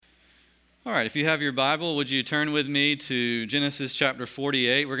All right, if you have your Bible, would you turn with me to Genesis chapter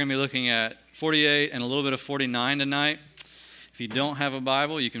 48? We're going to be looking at 48 and a little bit of 49 tonight. If you don't have a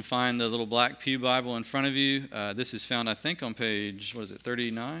Bible, you can find the little black pew Bible in front of you. This is found, I think, on page,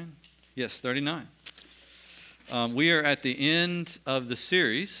 39? Yes, 39. We are at the end of the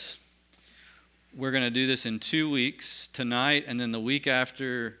series. We're going to do this in 2 weeks, tonight, and then the week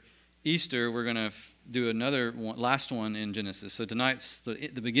after Easter, we're going to do another one, last one in Genesis. So tonight's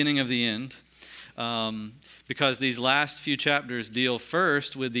the beginning of the end, because these last few chapters deal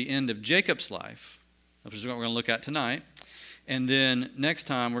first with the end of Jacob's life, which is what we're going to look at tonight, and then next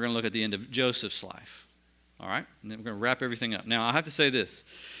time we're going to look at the end of Joseph's life. All right? And then we're going to wrap everything up. Now, I have to say this.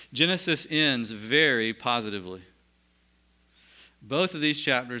 Genesis ends very positively. Both of these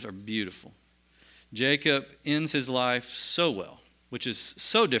chapters are beautiful. Jacob ends his life so well, which is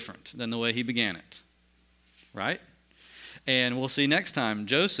so different than the way he began it. Right? And we'll see next time,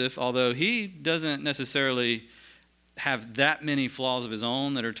 Joseph, although he doesn't necessarily have that many flaws of his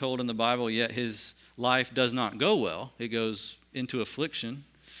own that are told in the Bible, yet his life does not go well. It goes into affliction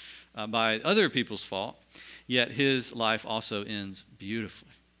by other people's fault, yet his life also ends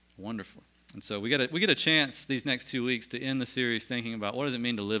beautifully, wonderfully. And so we get a chance these next 2 weeks to end the series thinking about what does it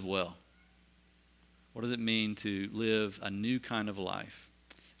mean to live well? What does it mean to live a new kind of life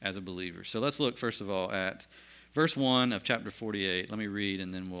as a believer? So let's look first of all at verse 1 of chapter 48. Let me read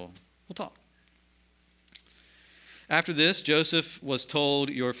and then we'll talk. After this, Joseph was told,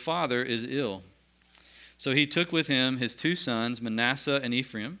 "Your father is ill." So he took with him his 2 sons, Manasseh and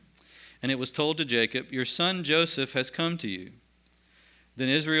Ephraim, and it was told to Jacob, "Your son Joseph has come to you." Then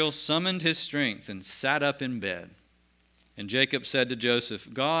Israel summoned his strength and sat up in bed. And Jacob said to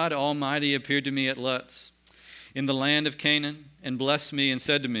Joseph, "God Almighty appeared to me at Luz in the land of Canaan and blessed me and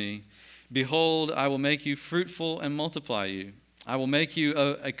said to me, 'Behold, I will make you fruitful and multiply you. I will make you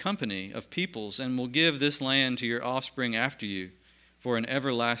a company of peoples and will give this land to your offspring after you for an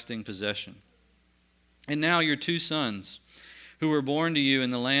everlasting possession.' And now your 2 sons, who were born to you in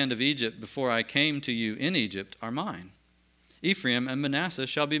the land of Egypt before I came to you in Egypt, are mine. Ephraim and Manasseh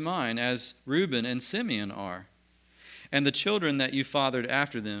shall be mine, as Reuben and Simeon are. And the children that you fathered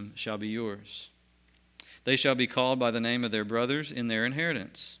after them shall be yours. They shall be called by the name of their brothers in their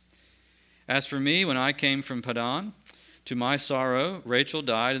inheritance. As for me, when I came from Paddan, to my sorrow, Rachel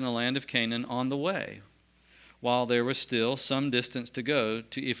died in the land of Canaan on the way, while there was still some distance to go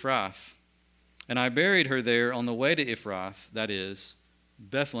to Ephrath. And I buried her there on the way to Ephrath, that is,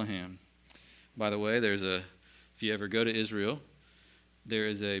 Bethlehem." By the way, if you ever go to Israel, there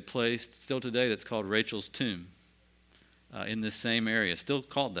is a place still today that's called Rachel's Tomb in this same area. Still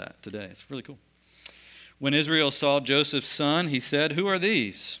called that today. It's really cool. When Israel saw Joseph's son, he said, "Who are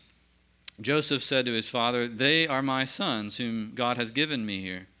these?" Joseph said to his father, "They are my sons, whom God has given me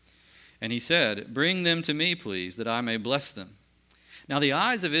here." And he said, "Bring them to me, please, that I may bless them." Now the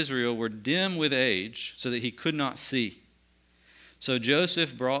eyes of Israel were dim with age, so that he could not see. So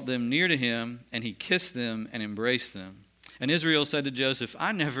Joseph brought them near to him, and he kissed them and embraced them. And Israel said to Joseph,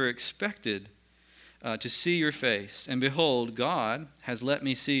 "I never expected to see your face, and behold, God has let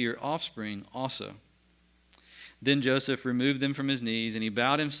me see your offspring also." Then Joseph removed them from his knees, and he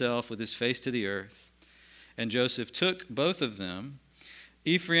bowed himself with his face to the earth. And Joseph took both of them,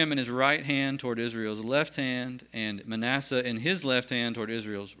 Ephraim in his right hand toward Israel's left hand, and Manasseh in his left hand toward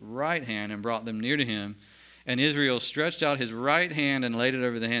Israel's right hand, and brought them near to him. And Israel stretched out his right hand and laid it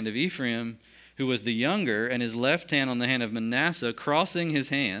over the hand of Ephraim, who was the younger, and his left hand on the hand of Manasseh, crossing his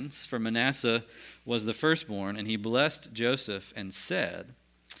hands, for Manasseh was the firstborn. And he blessed Joseph and said,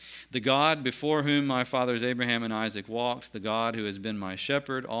 "The God before whom my fathers Abraham and Isaac walked, the God who has been my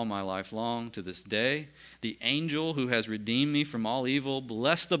shepherd all my life long to this day, the angel who has redeemed me from all evil,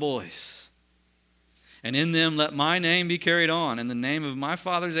 bless the boys. And in them let my name be carried on, and the name of my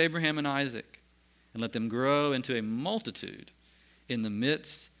fathers Abraham and Isaac, and let them grow into a multitude in the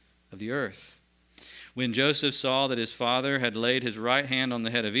midst of the earth." When Joseph saw that his father had laid his right hand on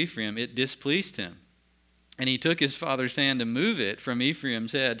the head of Ephraim, it displeased him. And he took his father's hand to move it from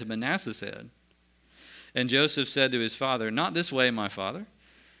Ephraim's head to Manasseh's head. And Joseph said to his father, "Not this way, my father.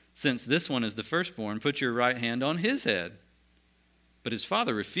 Since this one is the firstborn, put your right hand on his head." But his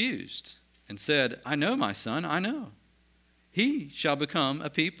father refused and said, "I know, my son, I know. He shall become a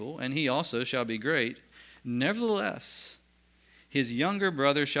people, and he also shall be great. Nevertheless, his younger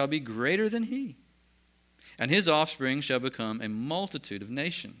brother shall be greater than he, and his offspring shall become a multitude of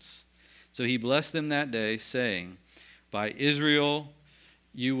nations." So he blessed them that day, saying, By you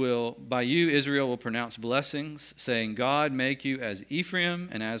Israel will pronounce blessings, saying, "God make you as Ephraim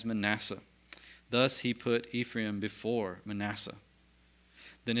and as Manasseh." Thus he put Ephraim before Manasseh.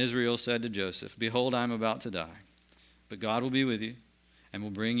 Then Israel said to Joseph, Behold, I am about to die, but God will be with you and will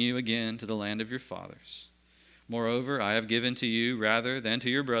bring you again to the land of your fathers. Moreover, I have given to you, rather than to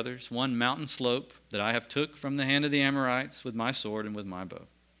your brothers, one mountain slope that I have took from the hand of the Amorites with my sword and with my bow.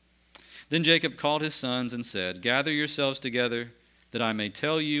 Then Jacob called his sons and said, Gather yourselves together, that I may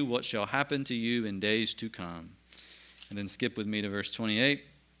tell you what shall happen to you in days to come. And then skip with me to verse 28.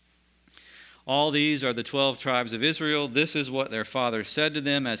 All these are the 12 tribes of Israel. This is what their father said to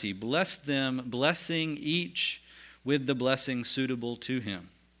them as he blessed them, blessing each with the blessing suitable to him.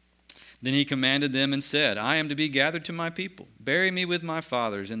 Then he commanded them and said, I am to be gathered to my people. Bury me with my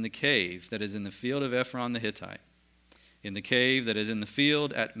fathers in the cave that is in the field of Ephron the Hittite, in the cave that is in the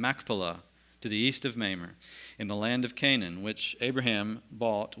field at Machpelah, to the east of Mamre, in the land of Canaan, which Abraham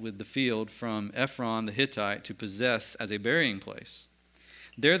bought with the field from Ephron the Hittite to possess as a burying place.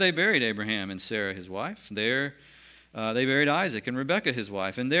 There they buried Abraham and Sarah his wife. There they buried Isaac and Rebekah his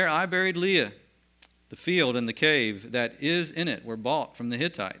wife. And there I buried Leah. The field and the cave that is in it were bought from the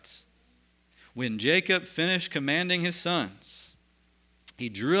Hittites. When Jacob finished commanding his sons, he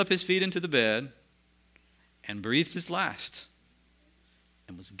drew up his feet into the bed and breathed his last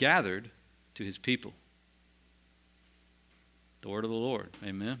and was gathered to his people. The word of the Lord.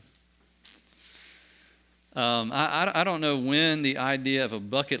 Amen. I don't know when the idea of a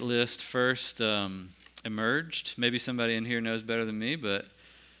bucket list first emerged. Maybe somebody in here knows better than me, but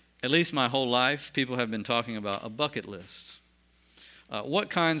at least my whole life, people have been talking about a bucket list. What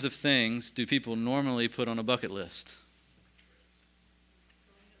kinds of things do people normally put on a bucket list?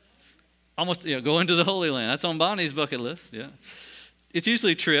 Almost, going to the Holy Land. That's on Bonnie's bucket list, yeah. It's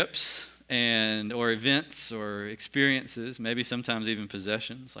usually trips or events or experiences, maybe sometimes even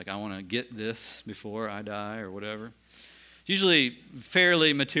possessions, like I want to get this before I die or whatever. It's usually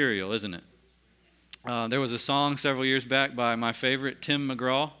fairly material, isn't it? There was a song several years back by my favorite, Tim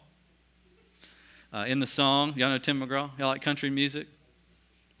McGraw. In the song, y'all know Tim McGraw? Y'all like country music?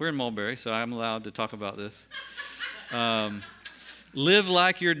 We're in Mulberry, so I'm allowed to talk about this. Live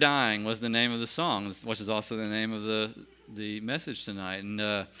Like You're Dying was the name of the song, which is also the name of the message tonight.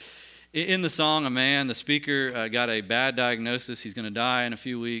 And in the song, the speaker, got a bad diagnosis. He's going to die in a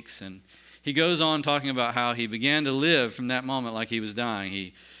few weeks. And he goes on talking about how he began to live from that moment like he was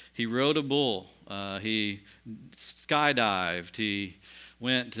dying. He rode a bull. He skydived. He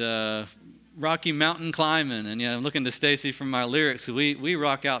went Rocky Mountain climbing. And I'm looking to Stacy from my lyrics, because we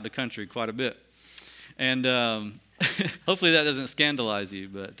rock out the country quite a bit. And hopefully that doesn't scandalize you,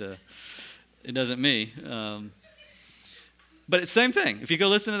 but it doesn't me. But it's the same thing. If you go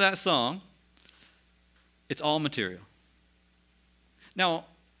listen to that song, it's all material. Now,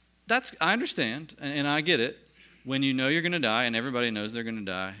 I understand, and I get it. When you know you're going to die, and everybody knows they're going to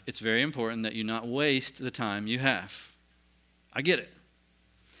die, it's very important that you not waste the time you have. I get it.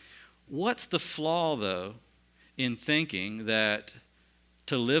 What's the flaw, though, in thinking that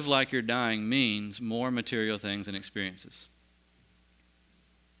to live like you're dying means more material things and experiences?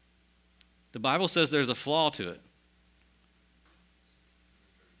 The Bible says there's a flaw to it.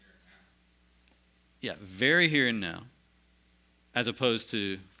 Yeah, very here and now, as opposed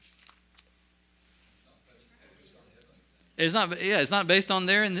to, it's not based on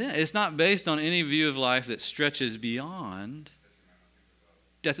there and then. It's not based on any view of life that stretches beyond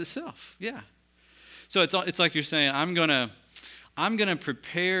death itself. Yeah. So it's like you're saying, I'm gonna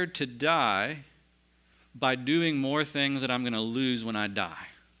prepare to die by doing more things that I'm gonna lose when I die.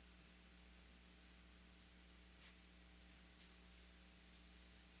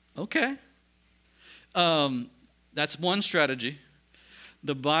 Okay. That's one strategy.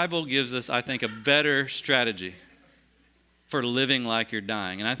 The Bible gives us, I think, a better strategy for living like you're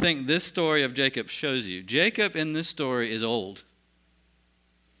dying. And I think this story of Jacob shows you. Jacob in this story is old,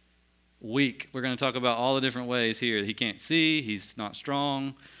 weak. We're going to talk about all the different ways here. He can't see, he's not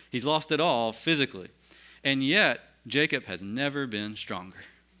strong, he's lost it all physically. And yet, Jacob has never been stronger.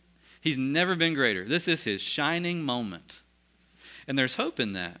 He's never been greater. This is his shining moment. And there's hope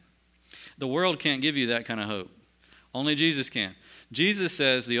in that. The world can't give you that kind of hope. Only Jesus can. Jesus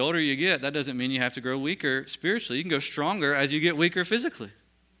says the older you get, that doesn't mean you have to grow weaker spiritually. You can go stronger as you get weaker physically.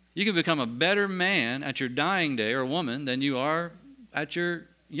 You can become a better man at your dying day, or woman, than you are at your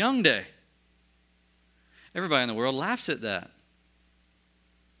young day. Everybody in the world laughs at that.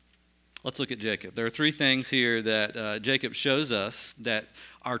 Let's look at Jacob. There are three things here that Jacob shows us that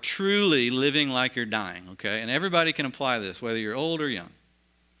are truly living like you're dying, okay? And everybody can apply this, whether you're old or young.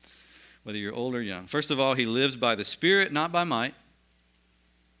 Whether you're old or young. First of all, he lives by the Spirit, not by might.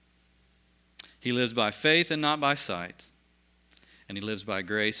 He lives by faith and not by sight. And he lives by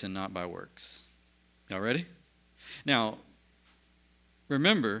grace and not by works. Y'all ready? Now,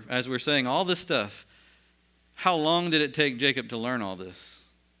 remember, as we're saying all this stuff, how long did it take Jacob to learn all this?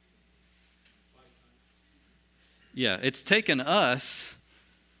 Yeah, it's taken us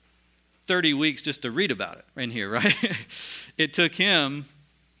 30 weeks just to read about it in here, right? It took him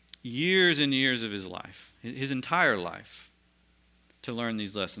years and years of his life, his entire life, to learn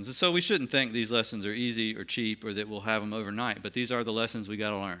these lessons. And so we shouldn't think these lessons are easy or cheap or that we'll have them overnight, but these are the lessons we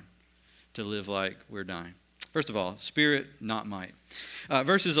got to learn to live like we're dying. First of all, spirit, not might.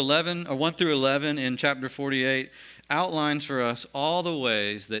 Verses 1 through 11 in chapter 48 outlines for us all the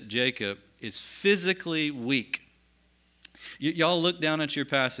ways that Jacob is physically weak. Y'all look down at your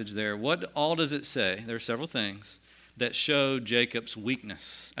passage there. What all does it say? There are several things that show Jacob's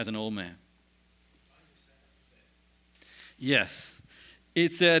weakness as an old man. Yes.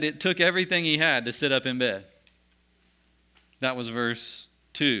 It said it took everything he had to sit up in bed. That was verse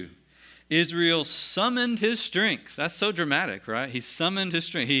 2. Israel summoned his strength. That's so dramatic, right? He summoned his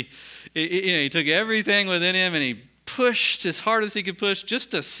strength. He took everything within him and he pushed as hard as he could push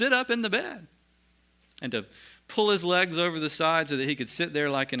just to sit up in the bed and to pull his legs over the side so that he could sit there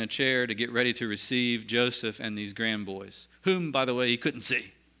like in a chair to get ready to receive Joseph and these grand boys, whom, by the way, he couldn't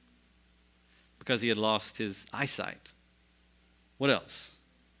see because he had lost his eyesight. What else?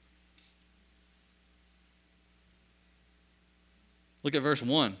 Look at verse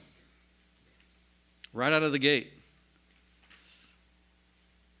 1. Right out of the gate.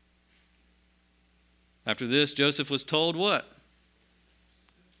 After this, Joseph was told what?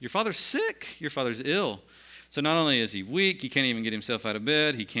 Your father's sick. Your father's ill. So not only is he weak, he can't even get himself out of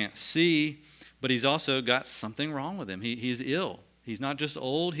bed, he can't see, but he's also got something wrong with him. He's ill. He's not just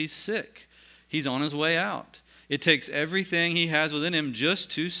old, he's sick. He's on his way out. It takes everything he has within him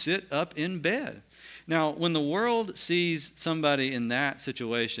just to sit up in bed. Now, when the world sees somebody in that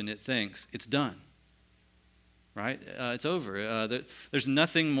situation, it thinks it's done. Right? It's over. There's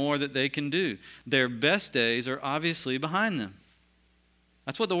nothing more that they can do. Their best days are obviously behind them.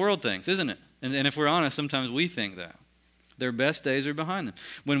 That's what the world thinks, isn't it? And if we're honest, sometimes we think that. Their best days are behind them.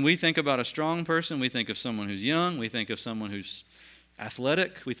 When we think about a strong person, we think of someone who's young, we think of someone who's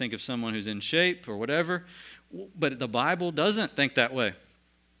athletic, we think of someone who's in shape or whatever. But the Bible doesn't think that way.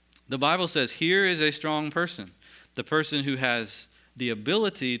 The Bible says, here is a strong person, the person who has the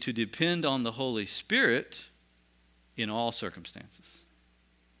ability to depend on the Holy Spirit in all circumstances,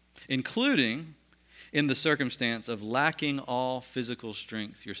 including in the circumstance of lacking all physical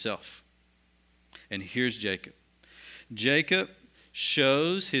strength yourself. And here's Jacob. Jacob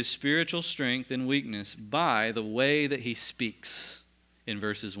shows his spiritual strength and weakness by the way that he speaks in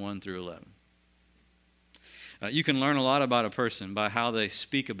verses 1 through 11. You can learn a lot about a person by how they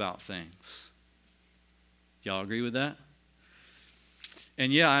speak about things. Y'all agree with that?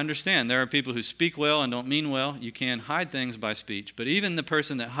 And yeah, I understand. There are people who speak well and don't mean well. You can hide things by speech. But even the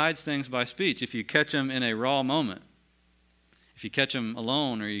person that hides things by speech, if you catch them in a raw moment, if you catch them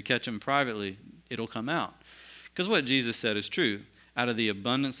alone or you catch them privately, it'll come out. Because what Jesus said is true. Out of the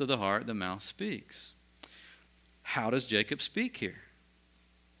abundance of the heart, the mouth speaks. How does Jacob speak here?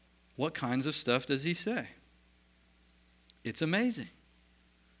 What kinds of stuff does he say? It's amazing.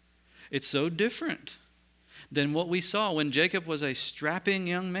 It's so different than what we saw when Jacob was a strapping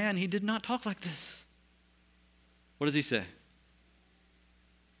young man. He did not talk like this. What does he say?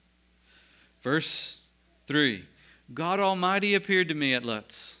 Verse 3. God Almighty appeared to me at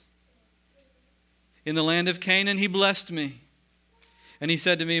Luz. In the land of Canaan, he blessed me. And he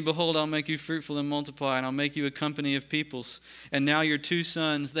said to me, behold, I'll make you fruitful and multiply, and I'll make you a company of peoples. And now your 2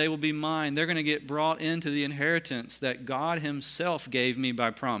 sons, they will be mine. They're going to get brought into the inheritance that God himself gave me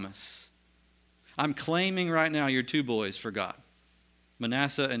by promise. I'm claiming right now your 2 boys for God,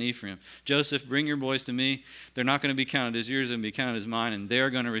 Manasseh and Ephraim. Joseph, bring your boys to me. They're not going to be counted as yours, they're going to be counted as mine, and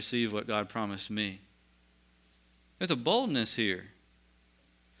they're going to receive what God promised me. There's a boldness here.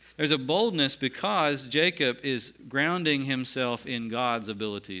 There's a boldness because Jacob is grounding himself in God's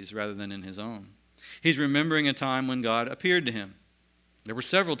abilities rather than in his own. He's remembering a time when God appeared to him. There were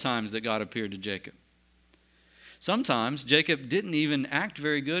several times that God appeared to Jacob. Sometimes Jacob didn't even act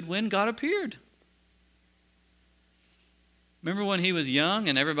very good when God appeared. Remember when he was young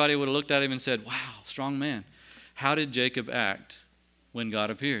and everybody would have looked at him and said, wow, strong man. How did Jacob act when God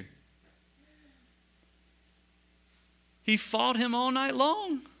appeared? He fought him all night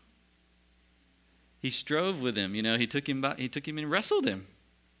long. He strove with him. He took him and wrestled him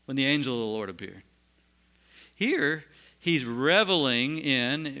when the angel of the Lord appeared. Here, he's reveling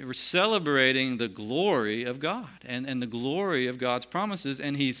in, celebrating the glory of God and the glory of God's promises,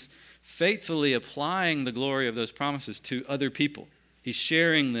 and he's faithfully applying the glory of those promises to other people. He's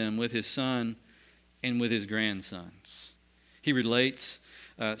sharing them with his son and with his grandsons. He relates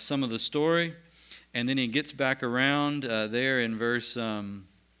some of the story, and then he gets back around there in verse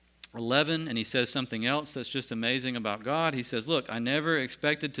 11, and he says something else that's just amazing about God. He says, look, I never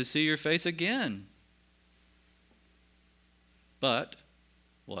expected to see your face again. But,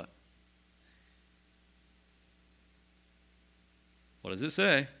 what? What does it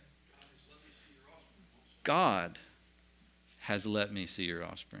say? God has let me see your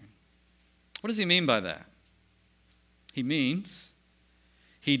offspring. What does he mean by that? He means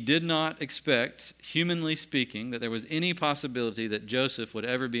he did not expect, humanly speaking, that there was any possibility that Joseph would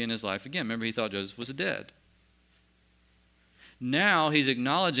ever be in his life again. Remember, he thought Joseph was dead. Now he's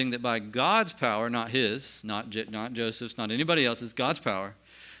acknowledging that by God's power, not his, not Joseph's, not anybody else's, God's power,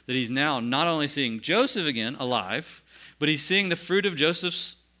 that he's now not only seeing Joseph again alive, but he's seeing the fruit of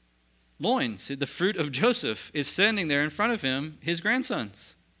Joseph's loins. The fruit of Joseph is standing there in front of him, his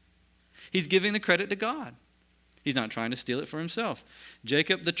grandsons. He's giving the credit to God. He's not trying to steal it for himself.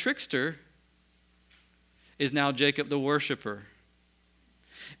 Jacob the trickster is now Jacob the worshiper.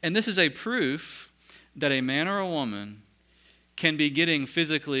 And this is a proof that a man or a woman can be getting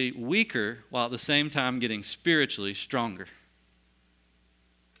physically weaker while at the same time getting spiritually stronger.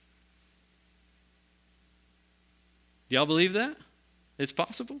 Do y'all believe that? It's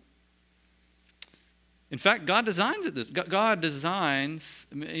possible? In fact, God designs it this. God designs,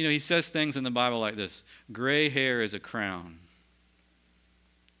 he says things in the Bible like this. Gray hair is a crown.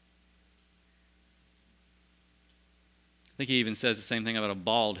 I think he even says the same thing about a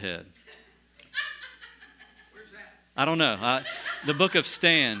bald head. Where's that? I don't know. The book of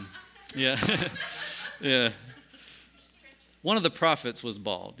Stan. Yeah. Yeah. One of the prophets was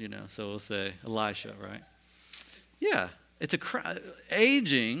bald, so we'll say Elisha, right? Yeah. It's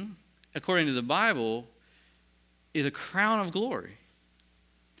aging, according to the Bible, is a crown of glory.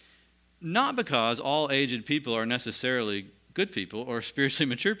 Not because all aged people are necessarily good people or spiritually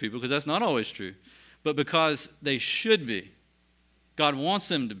mature people, because that's not always true, but because they should be. God wants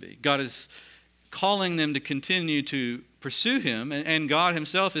them to be. God is calling them to continue to pursue him, and God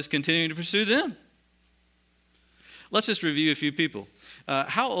himself is continuing to pursue them. Let's just review a few people.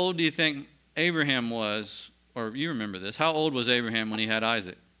 How old do you think Abraham was, or you remember this, how old was Abraham when he had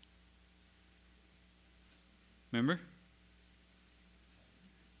Isaac? Remember?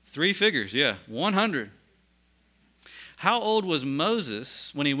 3 figures, yeah, 100. How old was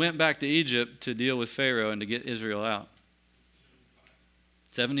Moses when he went back to Egypt to deal with Pharaoh and to get Israel out?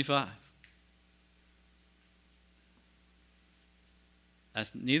 75.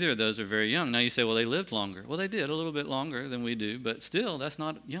 Neither of those are very young. Now you say, well, they lived longer. Well, they did a little bit longer than we do, but still, that's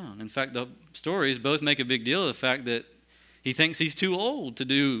not young. In fact, the stories both make a big deal of the fact that he thinks he's too old to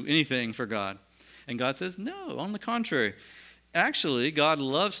do anything for God. And God says, no, on the contrary. Actually, God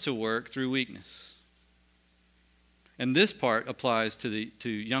loves to work through weakness. And this part applies to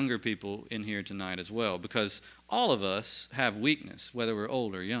younger people in here tonight as well, because all of us have weakness, whether we're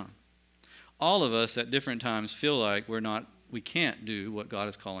old or young. All of us at different times feel like we can't do what God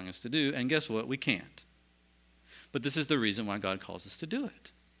is calling us to do, and guess what? We can't. But this is the reason why God calls us to do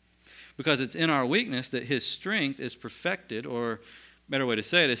it. Because it's in our weakness that his strength is perfected, or better way to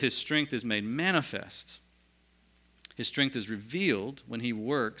say it is his strength is made manifest. His strength is revealed when he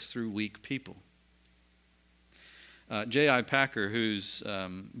works through weak people. J.I. Packer, whose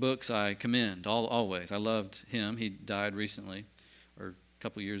books I commend always. I loved him. He died recently, or a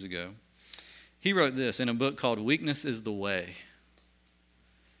couple years ago. He wrote this in a book called Weakness is the Way.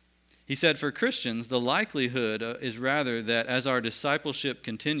 He said, for Christians, the likelihood is rather that as our discipleship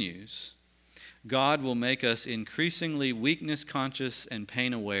continues, God will make us increasingly weakness conscious and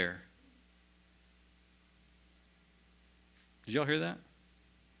pain aware. Did y'all hear that?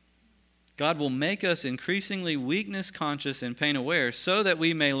 God will make us increasingly weakness conscious and pain aware so that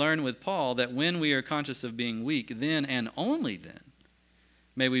we may learn with Paul that when we are conscious of being weak, then and only then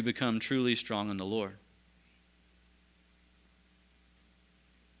may we become truly strong in the Lord.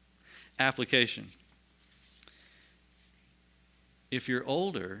 Application. If you're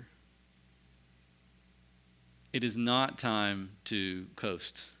older, it is not time to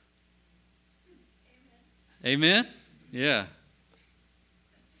coast. Amen? Yeah.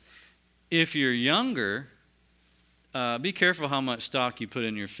 If you're younger, be careful how much stock you put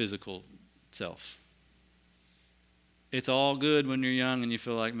in your physical self. It's all good when you're young and you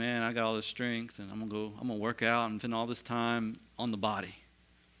feel like, man, I got all this strength and I'm gonna work out and spend all this time on the body.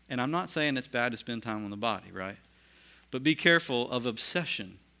 And I'm not saying it's bad to spend time on the body, right? But be careful of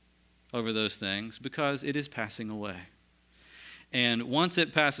obsession over those things because it is passing away. And once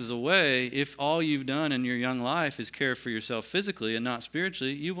it passes away, if all you've done in your young life is care for yourself physically and not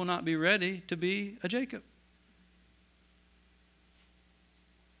spiritually, you will not be ready to be a Jacob.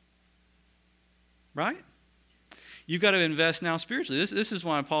 right? You've got to invest now spiritually. This is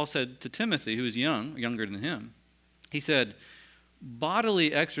why Paul said to Timothy, who is younger than him, he said,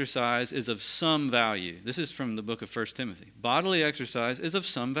 bodily exercise is of some value. This is from the book of 1 Timothy. Bodily exercise is of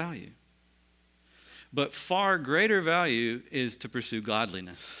some value. But far greater value is to pursue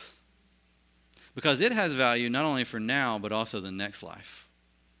godliness. Because it has value not only for now, but also the next life.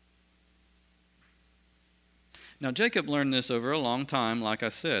 Now, Jacob learned this over a long time, like I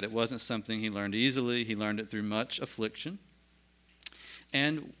said. It wasn't something he learned easily. He learned it through much affliction.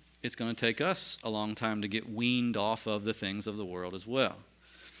 And it's going to take us a long time to get weaned off of the things of the world as well.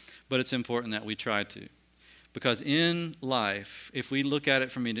 But it's important that we try to. Because in life, if we look at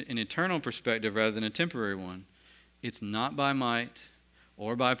it from an eternal perspective rather than a temporary one, it's not by might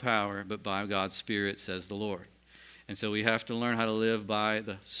or by power, but by God's Spirit, says the Lord. And so we have to learn how to live by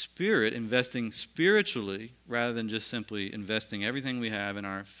the Spirit, investing spiritually rather than just simply investing everything we have in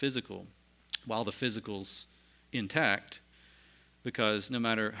our physical, while the physical's intact, because no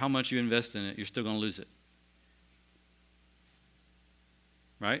matter how much you invest in it, you're still going to lose it.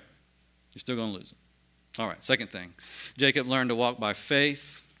 Right? You're still going to lose it. All right, second thing. Jacob learned to walk by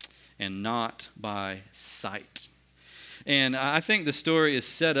faith and not by sight. And I think the story is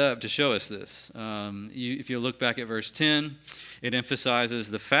set up to show us this. If you look back at verse 10, it emphasizes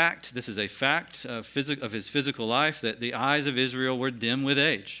the fact, this is a fact of his physical life, that the eyes of Israel were dim with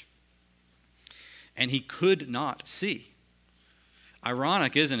age. And he could not see.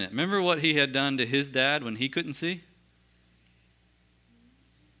 Ironic, isn't it? Remember what he had done to his dad when he couldn't see?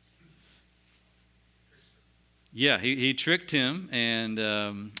 Yeah, he tricked him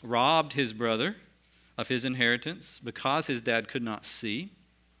and robbed his brother of his inheritance because his dad could not see.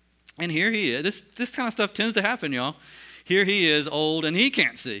 And here he is. This kind of stuff tends to happen, y'all. Here he is, old, and he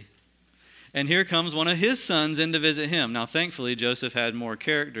can't see. And here comes one of his sons in to visit him. Now, thankfully, Joseph had more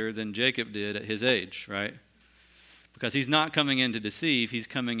character than Jacob did at his age, right? Because he's not coming in to deceive. He's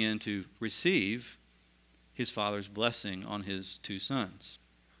coming in to receive his father's blessing on his two sons.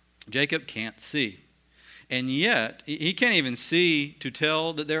 Jacob can't see. And yet, he can't even see to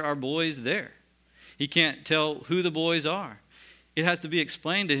tell that there are boys there. He can't tell who the boys are. It has to be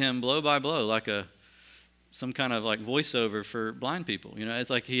explained to him blow by blow, like some kind of like voiceover for blind people. You know, it's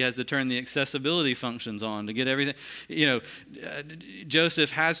like he has to turn the accessibility functions on to get everything. You know,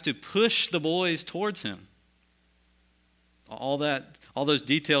 Joseph has to push the boys towards him. All those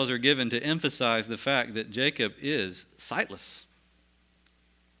details are given to emphasize the fact that Jacob is sightless.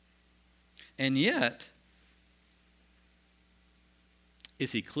 And yet,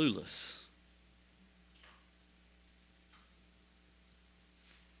 is he clueless?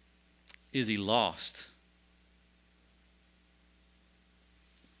 Is he lost?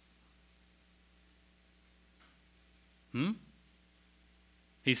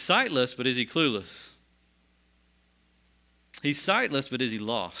 He's sightless, but is he clueless? He's sightless, but is he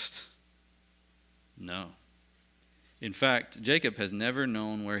lost? No. In fact, Jacob has never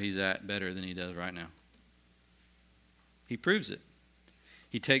known where he's at better than he does right now. He proves it.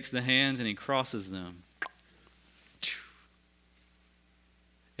 He takes the hands and he crosses them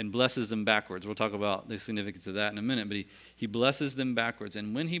and blesses them backwards. We'll talk about the significance of that in a minute, but he blesses them backwards.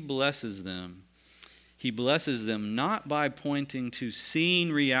 And when he blesses them not by pointing to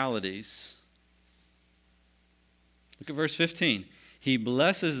seen realities. Look at verse 15. He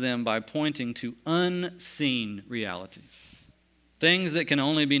blesses them by pointing to unseen realities. Things that can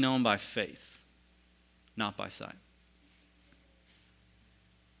only be known by faith, not by sight.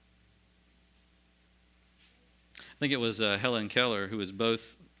 I think it was Helen Keller, who was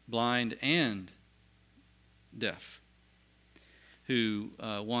both blind and deaf, who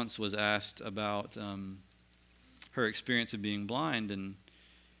once was asked about her experience of being blind, and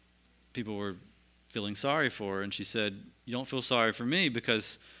people were feeling sorry for her, and she said, "You don't feel sorry for me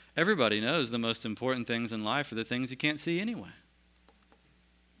because everybody knows the most important things in life are the things you can't see anyway."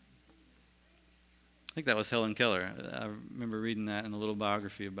 I think that was Helen Keller. I remember reading that in a little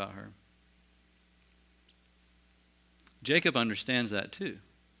biography about her. Jacob understands that too.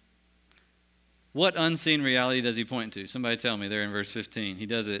 What unseen reality does he point to? Somebody tell me there in verse 15. He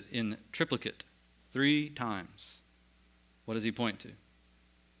does it in triplicate, 3 times. What does he point to?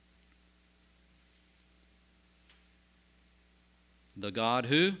 The God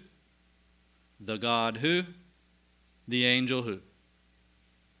who? The God who? The angel who?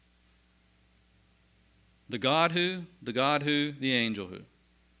 The God who? The God who? The angel who?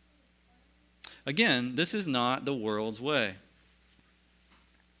 Again, this is not the world's way.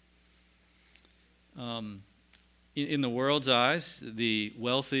 In the world's eyes, the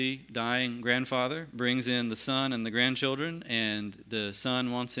wealthy, dying grandfather brings in the son and the grandchildren, and the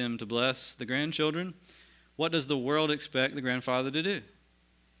son wants him to bless the grandchildren. What does the world expect the grandfather to do?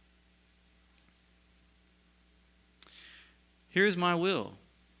 Here's my will.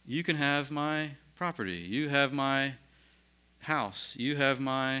 You can have my property. You have my house. You have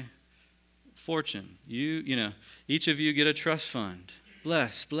my fortune. Each of you get a trust fund.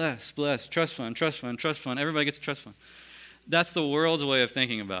 Bless, bless, bless. Trust fund, trust fund, trust fund. Everybody gets a trust fund. That's the world's way of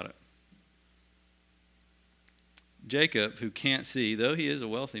thinking about it. Jacob, who can't see, though he is a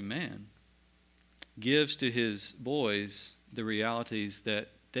wealthy man, gives to his boys the realities that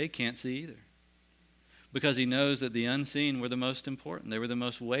they can't see either. Because he knows that the unseen were the most important. They were the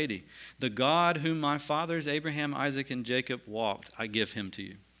most weighty. The God whom my fathers Abraham, Isaac, and Jacob walked, I give him to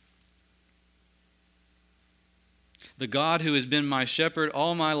you. The God who has been my shepherd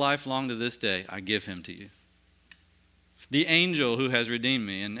all my life long to this day, I give him to you. The angel who has redeemed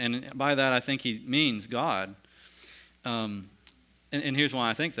me, and by that I think he means God. And here's why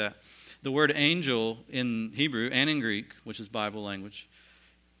I think that. The word angel in Hebrew and in Greek, which is Bible language,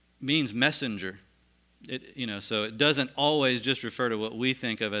 means messenger. So it doesn't always just refer to what we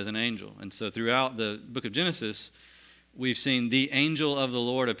think of as an angel. And so throughout the book of Genesis, we've seen the angel of the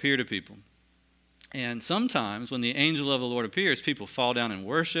Lord appear to people. And sometimes when the angel of the Lord appears, people fall down and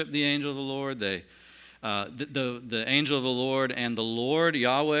worship the angel of the Lord. The angel of the Lord and the Lord,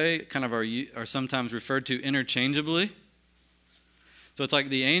 Yahweh, kind of are sometimes referred to interchangeably. So it's like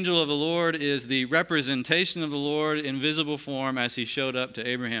the angel of the Lord is the representation of the Lord in visible form as he showed up to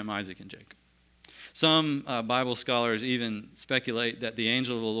Abraham, Isaac, and Jacob. Some Bible scholars even speculate that the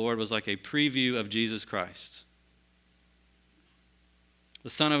angel of the Lord was like a preview of Jesus Christ, the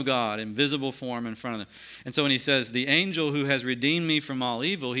Son of God, in visible form in front of them. And so when he says, the angel who has redeemed me from all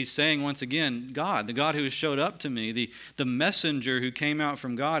evil, he's saying once again, God, the God who has showed up to me, the messenger who came out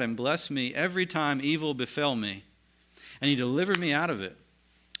from God and blessed me every time evil befell me, and he delivered me out of it.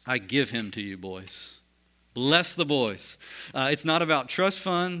 I give him to you, boys. Bless the boys. It's not about trust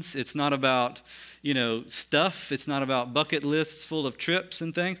funds. It's not about, stuff. It's not about bucket lists full of trips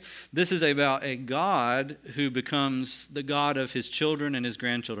and things. This is about a God who becomes the God of his children and his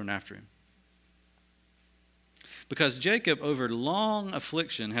grandchildren after him. Because Jacob, over long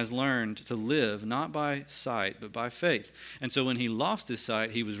affliction, has learned to live not by sight, but by faith. And so when he lost his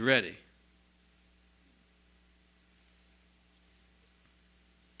sight, he was ready.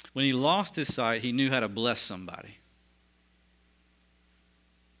 When he lost his sight, he knew how to bless somebody.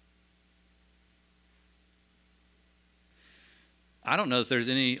 I don't know if there's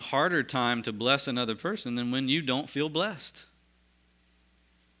any harder time to bless another person than when you don't feel blessed.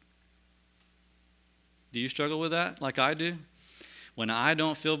 Do you struggle with that like I do? When I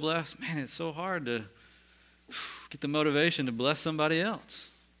don't feel blessed, man, it's so hard to get the motivation to bless somebody else.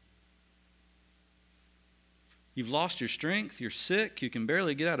 You've lost your strength, you're sick, you can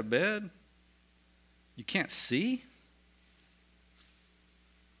barely get out of bed, you can't see.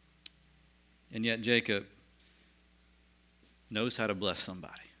 And yet Jacob knows how to bless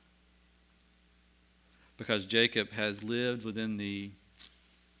somebody. Because Jacob has lived within the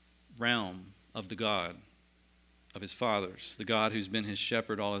realm of the God of his fathers, the God who's been his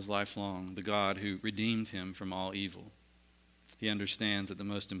shepherd all his life long, the God who redeemed him from all evil. He understands that the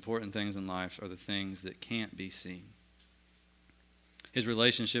most important things in life are the things that can't be seen. His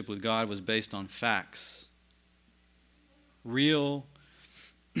relationship with God was based on facts, real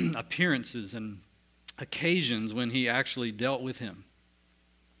appearances and occasions when he actually dealt with him.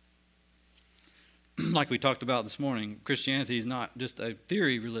 Like we talked about this morning, Christianity is not just a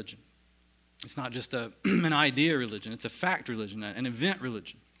theory religion. It's not just an idea religion. It's a fact religion, an event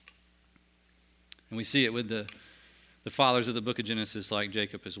religion. And we see it with the fathers of the book of Genesis, like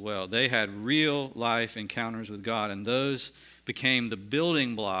Jacob as well. They had real life encounters with God, and those became the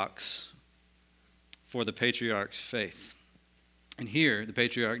building blocks for the patriarch's faith. And here, the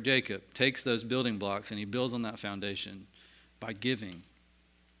patriarch Jacob takes those building blocks and he builds on that foundation by giving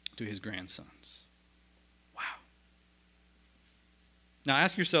to his grandsons. Wow. Now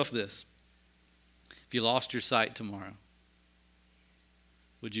ask yourself this. If you lost your sight tomorrow,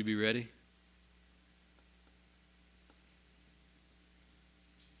 would you be ready?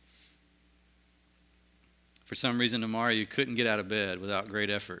 For some reason tomorrow you couldn't get out of bed without great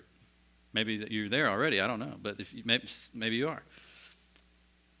effort. Maybe you're there already, I don't know, but maybe you are.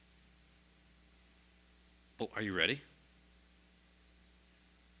 Well, are you ready?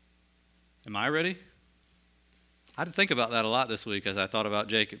 Am I ready? I had to think about that a lot this week as I thought about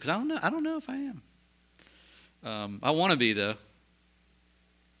Jacob, because I don't know if I am. I want to be, though.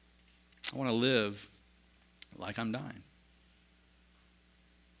 I want to live like I'm dying.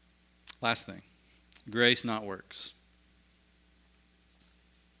 Last thing, grace, not works.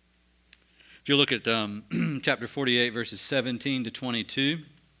 If you look at chapter 48, verses 17 to 22,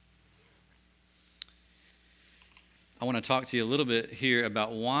 I want to talk to you a little bit here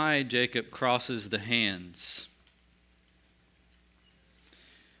about why Jacob crosses the hands.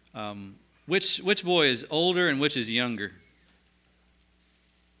 Which boy is older and which is younger?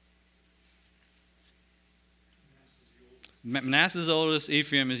 Manasseh's oldest,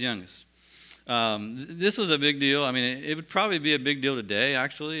 Ephraim is youngest. This was a big deal. I mean, it would probably be a big deal today,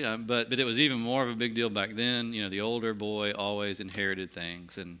 actually, but it was even more of a big deal back then. You know, the older boy always inherited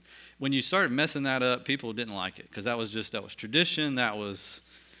things, and when you started messing that up, people didn't like it because that was tradition. That was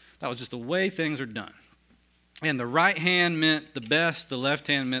just the way things are done. And the right hand meant the best, the left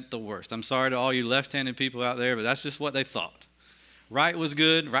hand meant the worst. I'm sorry to all you left-handed people out there, but that's just what they thought. Right was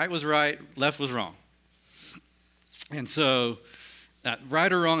good, right was right, left was wrong. And so,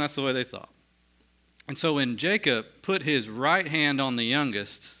 right or wrong, that's the way they thought. And so when Jacob put his right hand on the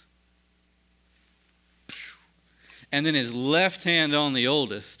youngest, and then his left hand on the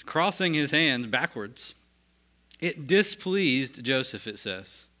oldest, crossing his hands backwards, it displeased Joseph, it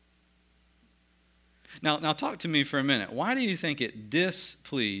says. Now talk to me for a minute. Why do you think it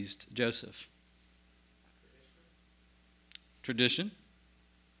displeased Joseph? Tradition.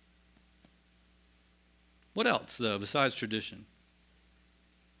 What else, though, besides tradition?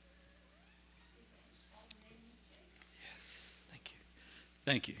 Yes, thank you.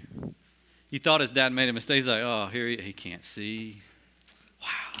 Thank you. He thought his dad made a mistake. He's like, oh, here he can't see.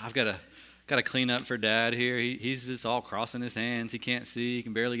 Wow, I've got to clean up for Dad here. He's just all crossing his hands. He can't see. He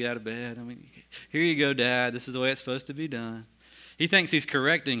can barely get out of bed. I mean, here you go, Dad. This is the way it's supposed to be done. He thinks he's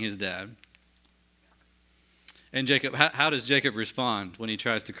correcting his dad. And Jacob, how does Jacob respond when he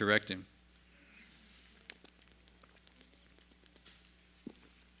tries to correct him?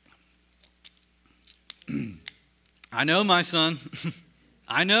 I know, my son.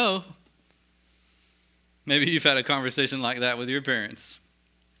 I know. Maybe you've had a conversation like that with your parents.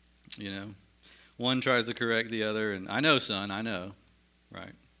 You know, one tries to correct the other, and I know, son, I know,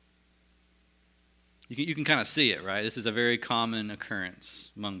 right? You can kind of see it, right? This is a very common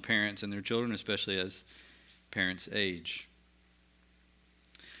occurrence among parents and their children, especially as parents age.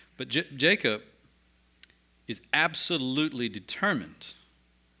 But Jacob is absolutely determined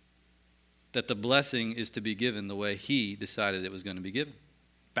that the blessing is to be given the way he decided it was going to be given.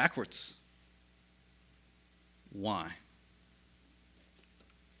 Backwards. Why?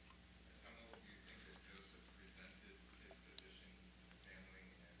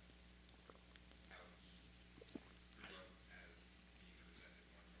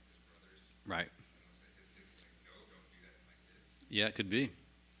 Right. Yeah, it could be.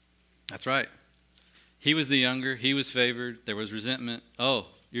 That's right. He was the younger. He was favored. There was resentment. Oh,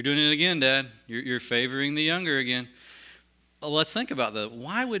 you're doing it again, Dad. You're favoring the younger again. Well, let's think about that.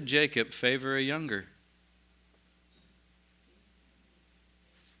 Why would Jacob favor a younger?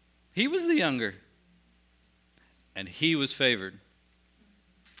 He was the younger. And he was favored.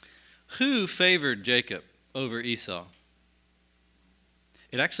 Who favored Jacob over Esau?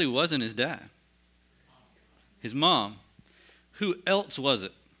 It actually wasn't his dad. His mom. Who else was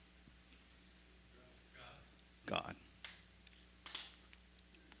it? God.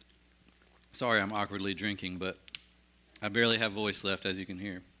 Sorry I'm awkwardly drinking, but I barely have voice left, as you can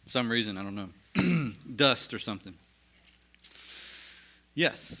hear. For some reason, I don't know. Dust or something.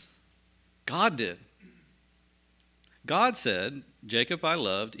 Yes, God did. God said, Jacob I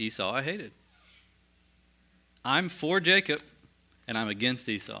loved, Esau I hated. I'm for Jacob, and I'm against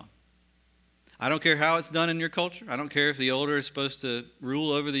Esau. I don't care how it's done in your culture. I don't care if the older is supposed to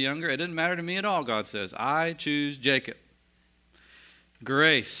rule over the younger. It doesn't matter to me at all, God says. I choose Jacob.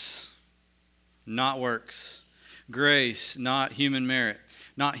 Grace, not works. Grace, not human merit.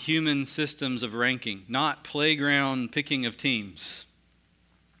 Not human systems of ranking. Not playground picking of teams.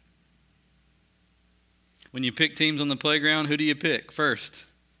 When you pick teams on the playground, who do you pick first?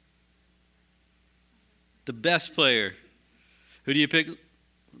 The best player. Who do you pick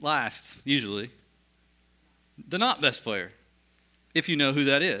last, usually? The not best player. If you know who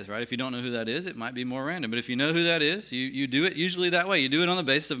that is, right? If you don't know who that is, it might be more random. But if you know who that is, you do it usually that way. You do it on the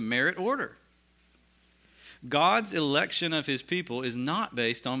basis of merit order. God's election of his people is not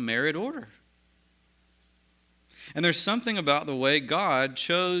based on merit order. And there's something about the way God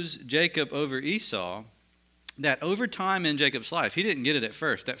chose Jacob over Esau that over time in Jacob's life, he didn't get it at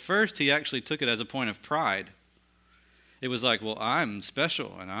first. At first, he actually took it as a point of pride. It was like, well, I'm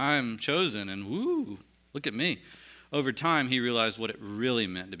special and I'm chosen and woo, look at me. Over time, he realized what it really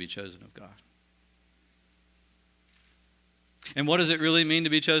meant to be chosen of God. And what does it really mean to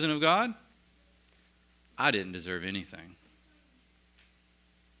be chosen of God? I didn't deserve anything.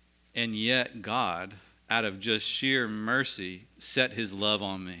 And yet God, out of just sheer mercy, set his love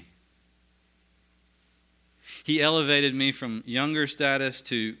on me. He elevated me from younger status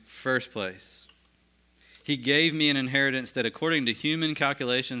to first place. He gave me an inheritance that, according to human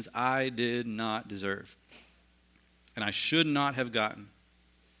calculations, I did not deserve. And I should not have gotten.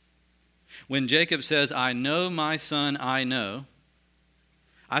 When Jacob says, I know my son, I know,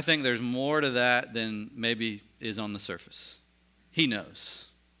 I think there's more to that than maybe is on the surface. He knows.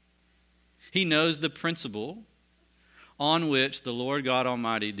 He knows the principle on which the Lord God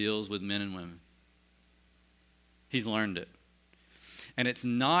Almighty deals with men and women. He's learned it. And it's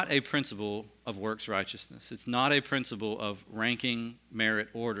not a principle of works righteousness. It's not a principle of ranking merit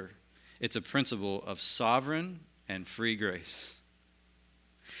order. It's a principle of sovereign and free grace.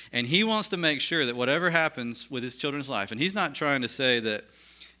 And he wants to make sure that whatever happens with his children's life, and he's not trying to say that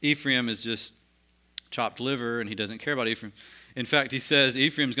Ephraim is just chopped liver and he doesn't care about Ephraim. In fact, he says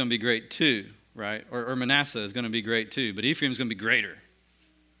Ephraim's going to be great too, right? Or Manasseh is going to be great too, but Ephraim's going to be greater.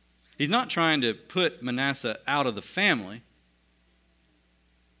 He's not trying to put Manasseh out of the family,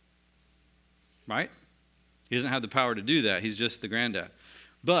 right? He doesn't have the power to do that. He's just the granddad.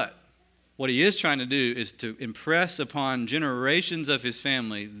 But what he is trying to do is to impress upon generations of his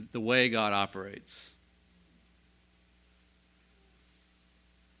family the way God operates.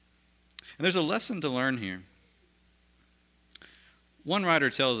 And there's a lesson to learn here. One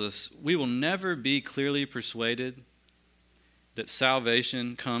writer tells us we will never be clearly persuaded that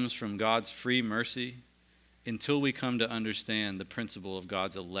salvation comes from God's free mercy until we come to understand the principle of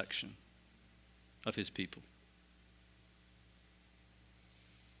God's election of his people.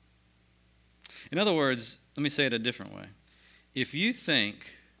 In other words, let me say it a different way. If you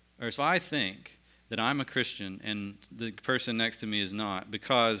think, or if I think that I'm a Christian and the person next to me is not,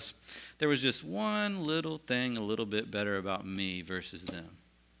 because there was just one little thing a little bit better about me versus them,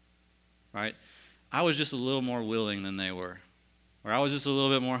 right? I was just a little more willing than they were, or I was just a little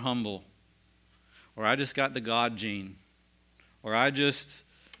bit more humble, or I just got the God gene, or I just,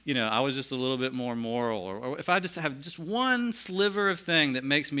 I was just a little bit more moral, or if I just have just one sliver of thing that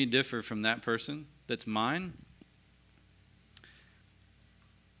makes me differ from that person that's mine,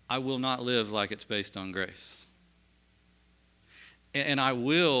 I will not live like it's based on grace. And I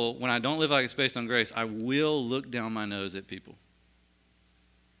will, when I don't live like it's based on grace, I will look down my nose at people.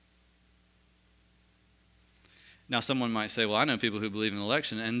 Now, someone might say, well, I know people who believe in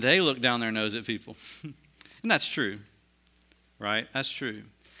election, and they look down their nose at people. And that's true, right? That's true.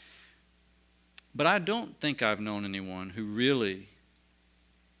 But I don't think I've known anyone who really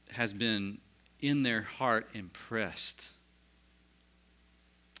has been in their heart impressed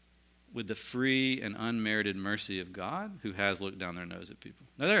with the free and unmerited mercy of God who has looked down their nose at people.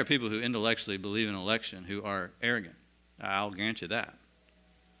 Now, there are people who intellectually believe in election who are arrogant. I'll grant you that.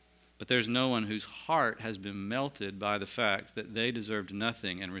 But there's no one whose heart has been melted by the fact that they deserved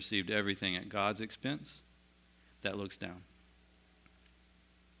nothing and received everything at God's expense that looks down.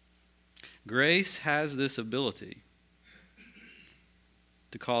 Grace has this ability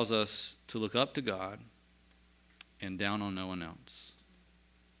to cause us to look up to God and down on no one else.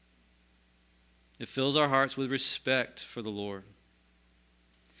 It fills our hearts with respect for the Lord.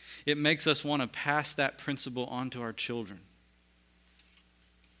 It makes us want to pass that principle on to our children.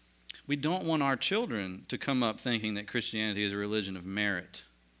 We don't want our children to come up thinking that Christianity is a religion of merit.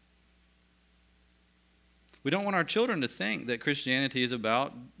 We don't want our children to think that Christianity is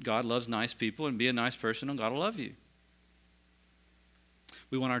about God loves nice people and be a nice person and God will love you.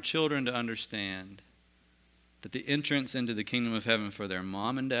 We want our children to understand that the entrance into the kingdom of heaven for their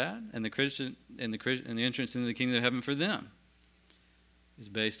mom and dad and the entrance into the kingdom of heaven for them is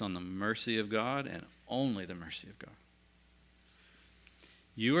based on the mercy of God and only the mercy of God.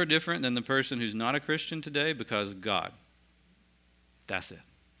 You are different than the person who's not a Christian today because God. That's it.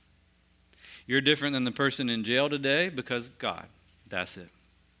 You're different than the person in jail today because God. That's it.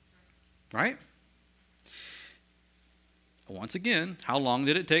 Right? Once again, how long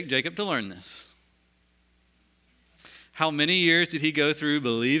did it take Jacob to learn this? How many years did he go through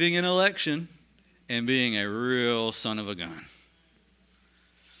believing in election and being a real son of a gun?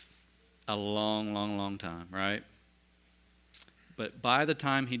 A long, long, long time, right? But by the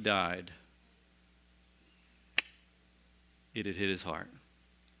time he died, it had hit his heart.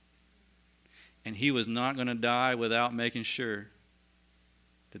 And he was not going to die without making sure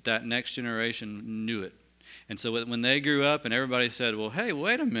that that next generation knew it. And so when they grew up and everybody said, well, hey,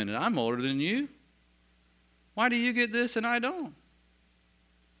 wait a minute, I'm older than you. Why do you get this and I don't?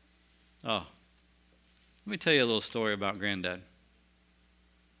 Oh, Let me tell you a little story about Granddad.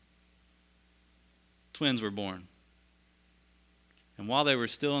 Twins were born. And while they were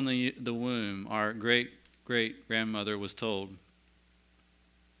still in the womb, our great-great-grandmother was told,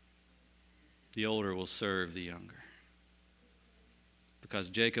 the older will serve the younger. Because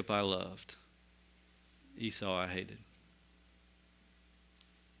Jacob I loved, Esau I hated.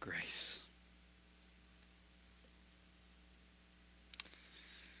 Grace.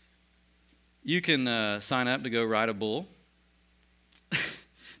 You can sign up to go ride a bull,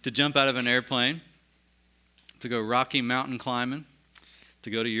 to jump out of an airplane, to go Rocky Mountain climbing, to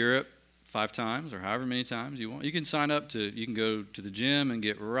go to Europe 5 times or however many times you want. You can sign up you can go to the gym and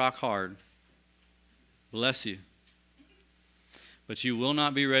get rock hard. Bless you. But you will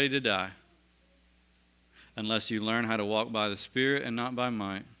not be ready to die unless you learn how to walk by the Spirit and not by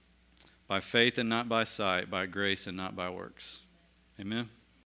might, by faith and not by sight, by grace and not by works. Amen.